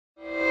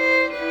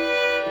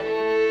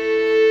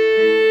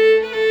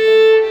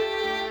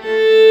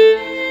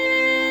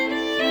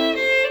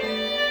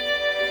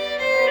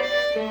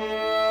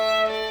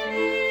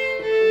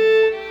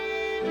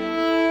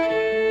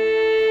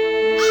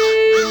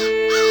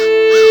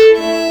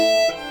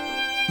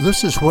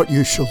This is what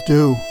you shall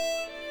do.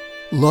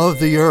 Love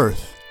the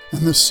earth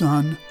and the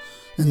sun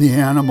and the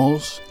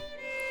animals.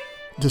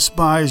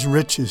 Despise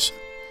riches.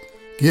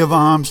 Give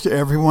alms to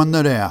everyone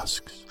that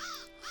asks.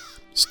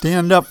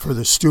 Stand up for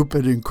the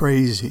stupid and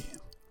crazy.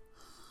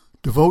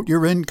 Devote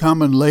your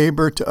income and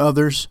labor to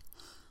others.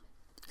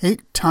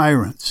 Hate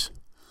tyrants.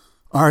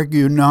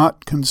 Argue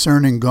not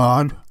concerning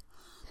God.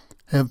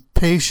 Have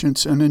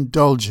patience and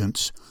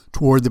indulgence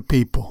toward the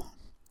people.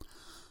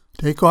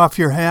 Take off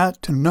your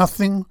hat to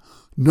nothing,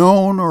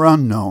 known or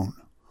unknown,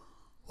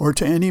 or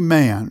to any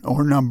man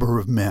or number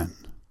of men.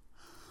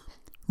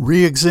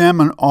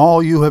 Re-examine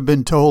all you have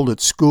been told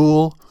at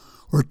school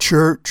or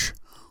church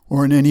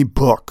or in any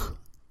book.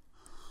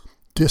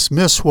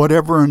 Dismiss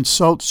whatever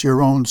insults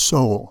your own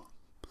soul,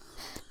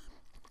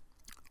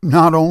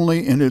 not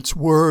only in its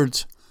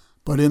words,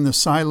 but in the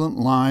silent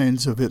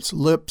lines of its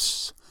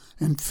lips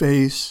and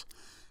face,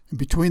 and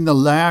between the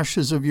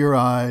lashes of your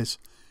eyes,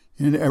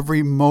 in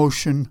every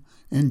motion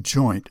and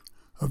joint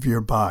of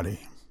your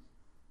body.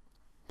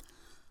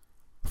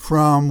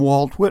 From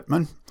Walt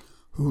Whitman,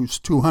 whose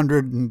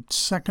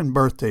 202nd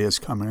birthday is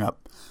coming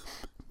up,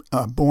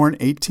 born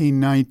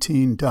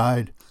 1819,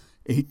 died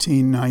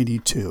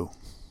 1892.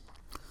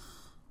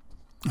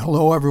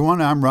 Hello,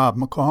 everyone. I'm Rob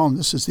McCall, and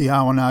this is the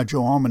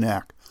Awanadjo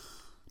Almanac,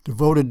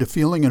 devoted to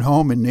feeling at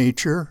home in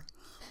nature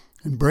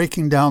and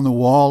breaking down the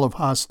wall of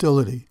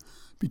hostility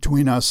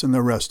between us and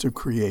the rest of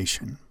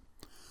creation.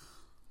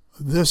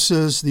 This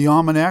is the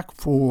Almanac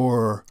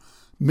for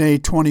May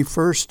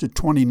 21st to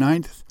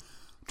 29th,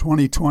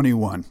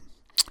 2021.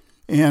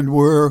 And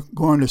we're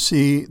going to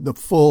see the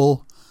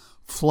full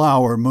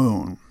flower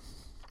moon.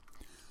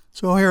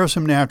 So here are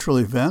some natural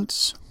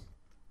events.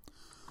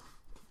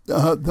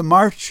 The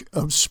march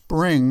of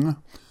spring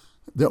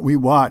that we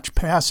watch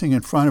passing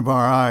in front of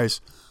our eyes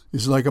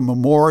is like a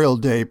Memorial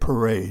Day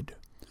parade,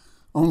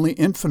 only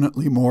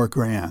infinitely more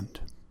grand.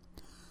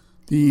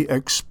 The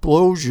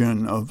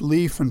explosion of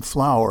leaf and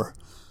flower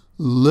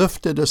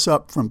lifted us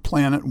up from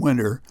planet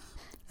winter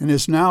and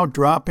is now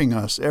dropping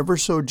us ever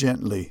so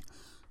gently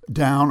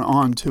down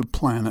onto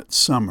planet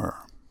summer.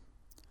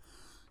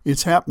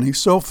 It's happening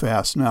so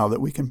fast now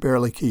that we can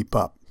barely keep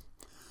up.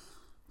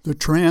 The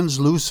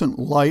translucent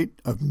light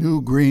of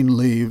new green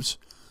leaves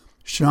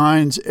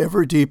shines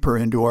ever deeper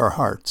into our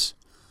hearts,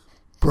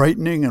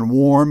 brightening and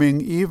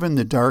warming even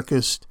the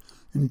darkest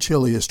and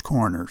chilliest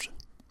corners.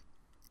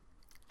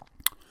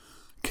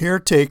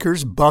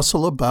 Caretakers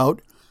bustle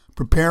about,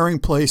 preparing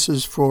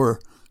places for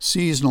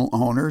seasonal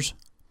owners,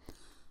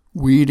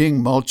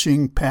 weeding,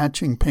 mulching,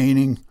 patching,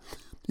 painting,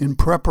 in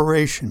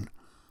preparation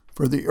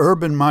for the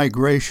urban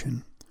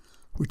migration,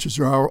 which is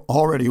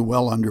already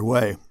well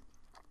underway.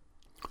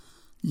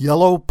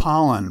 Yellow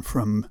pollen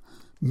from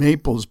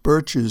maples,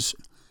 birches,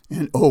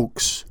 and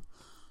oaks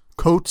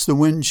coats the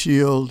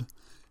windshield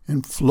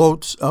and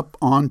floats up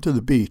onto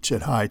the beach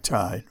at high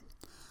tide.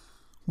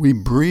 We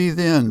breathe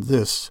in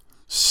this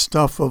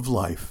stuff of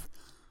life,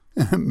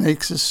 and it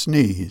makes us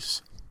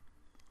sneeze.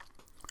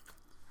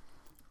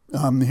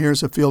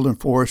 Here's a Field and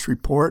Forest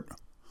report.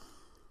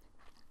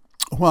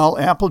 While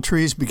apple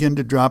trees begin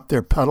to drop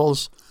their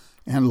petals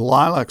and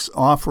lilacs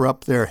offer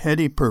up their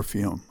heady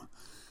perfume,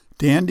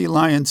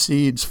 dandelion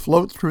seeds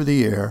float through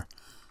the air,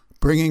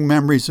 bringing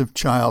memories of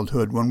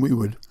childhood when we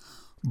would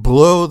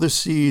blow the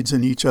seeds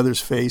in each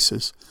other's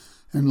faces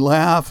and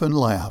laugh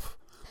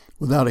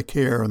without a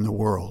care in the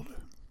world.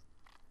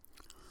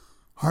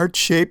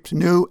 Heart-shaped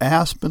new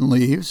aspen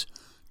leaves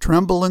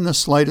tremble in the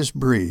slightest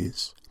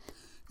breeze,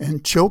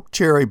 and choke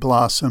cherry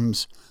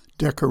blossoms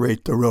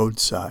decorate the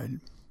roadside.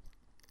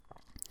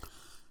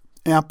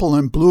 Apple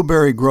and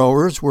blueberry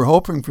growers were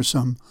hoping for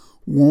some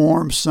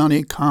warm,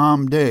 sunny,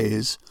 calm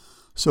days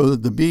so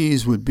that the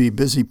bees would be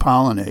busy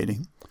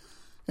pollinating,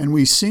 and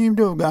we seem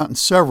to have gotten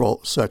several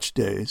such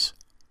days.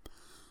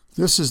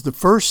 This is the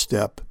first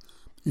step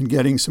in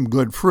getting some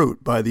good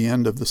fruit by the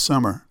end of the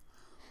summer.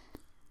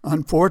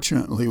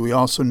 Unfortunately, we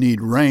also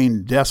need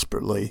rain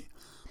desperately,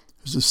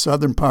 as the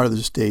southern part of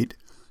the state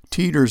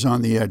teeters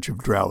on the edge of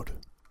drought.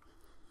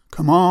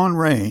 Come on,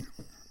 rain.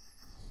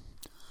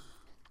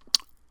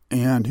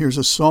 And here's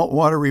a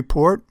saltwater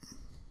report.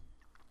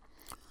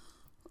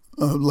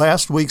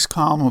 Last week's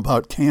column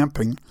about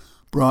camping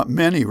brought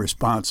many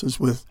responses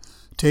with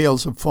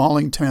tales of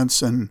falling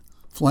tents and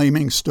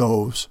flaming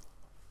stoves.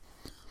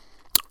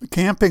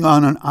 Camping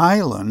on an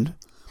island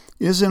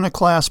is in a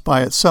class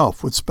by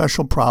itself with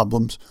special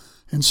problems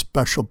and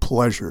special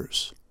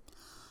pleasures.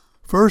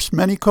 First,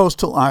 many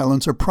coastal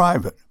islands are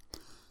private,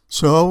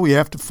 so we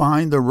have to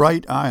find the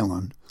right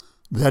island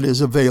that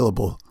is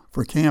available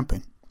for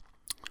camping.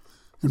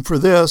 And for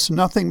this,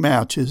 nothing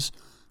matches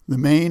the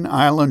Maine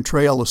Island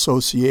Trail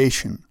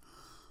Association,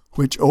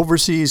 which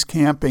oversees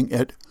camping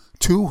at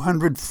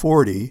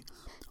 240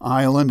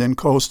 island and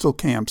coastal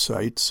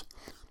campsites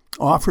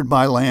offered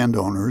by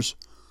landowners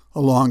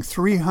along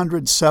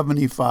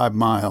 375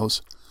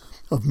 miles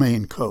of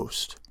Maine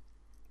coast.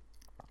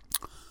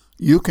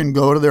 You can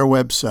go to their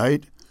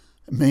website,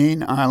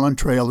 Maine Island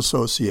Trail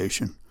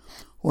Association,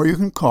 or you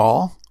can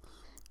call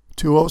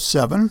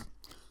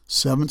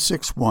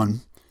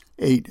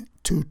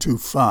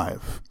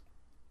 761-8225.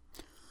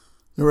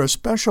 There are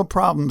special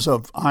problems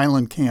of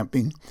island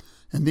camping,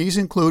 and these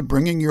include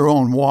bringing your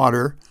own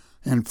water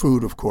and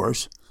food, of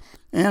course,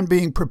 and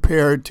being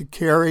prepared to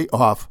carry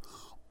off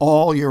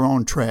all your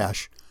own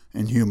trash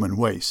and human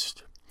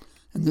waste.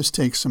 And this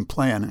takes some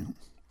planning.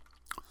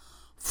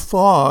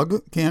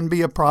 Fog can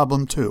be a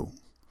problem too.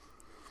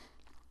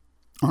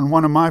 On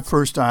one of my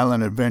first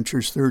island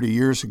adventures 30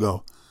 years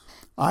ago,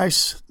 I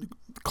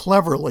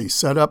cleverly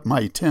set up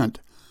my tent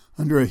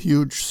under a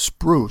huge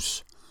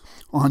spruce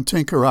on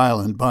Tinker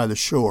Island by the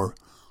shore,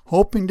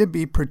 hoping to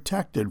be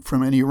protected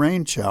from any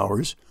rain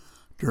showers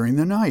during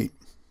the night.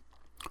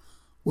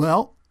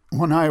 Well,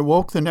 when I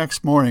awoke the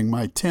next morning,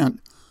 my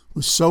tent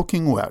was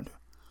soaking wet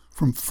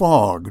from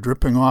fog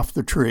dripping off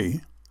the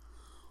tree,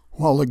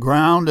 while the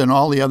ground and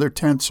all the other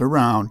tents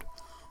around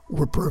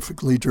were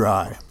perfectly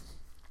dry.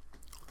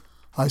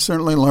 I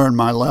certainly learned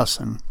my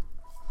lesson.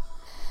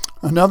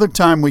 Another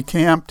time we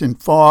camped in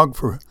fog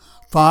for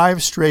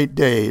 5 straight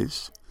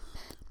days,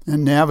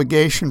 and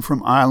navigation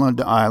from island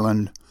to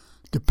island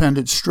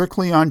depended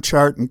strictly on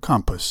chart and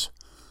compass,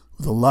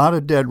 with a lot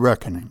of dead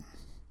reckoning.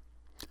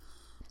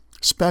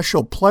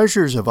 Special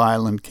pleasures of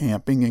island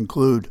camping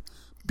include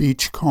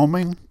beach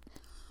combing,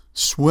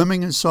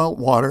 swimming in salt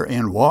water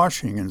and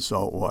washing in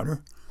salt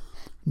water,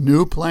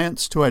 new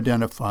plants to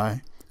identify,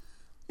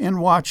 and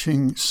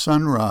watching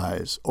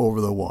sunrise over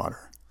the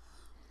water.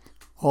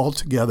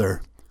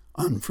 Altogether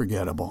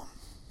unforgettable.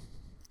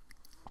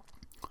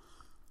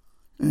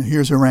 And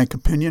here's a rank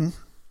opinion.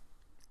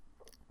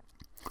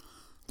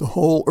 The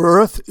whole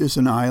earth is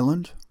an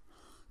island.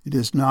 It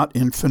is not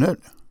infinite.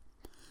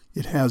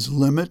 It has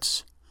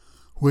limits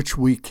which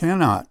we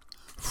cannot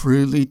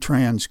freely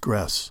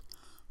transgress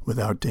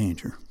without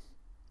danger.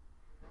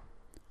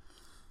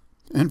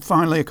 And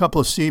finally, a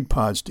couple of seed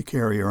pods to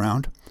carry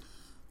around.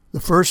 The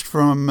first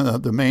from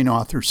the main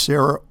author,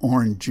 Sarah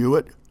Orne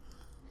Jewett,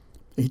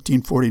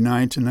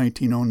 1849 to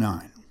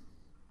 1909.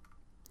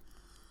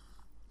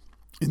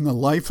 In the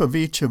life of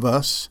each of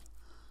us,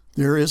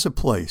 there is a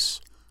place,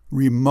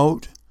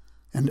 remote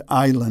and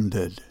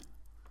islanded,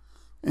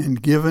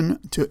 and given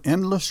to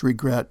endless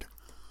regret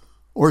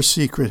or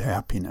secret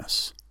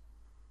happiness.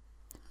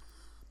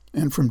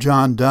 And from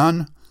John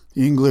Donne,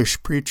 the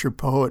English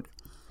preacher-poet,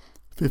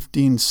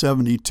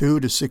 1572 to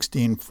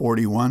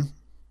 1641,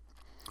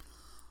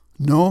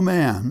 no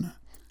man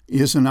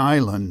is an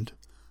island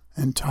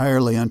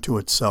entirely unto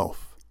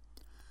itself.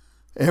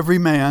 Every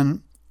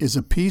man is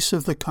a piece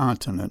of the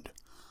continent,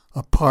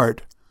 a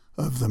part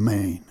of the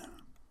main.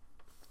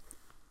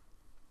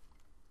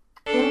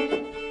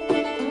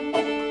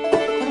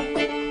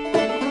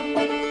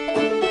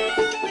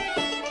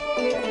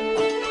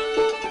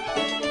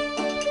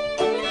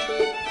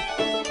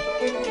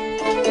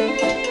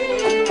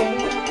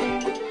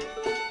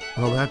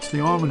 Well, that's the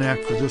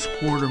almanac for this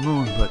quarter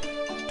moon, but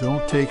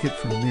don't take it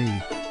from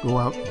me. Go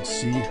out and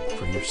see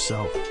for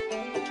yourself.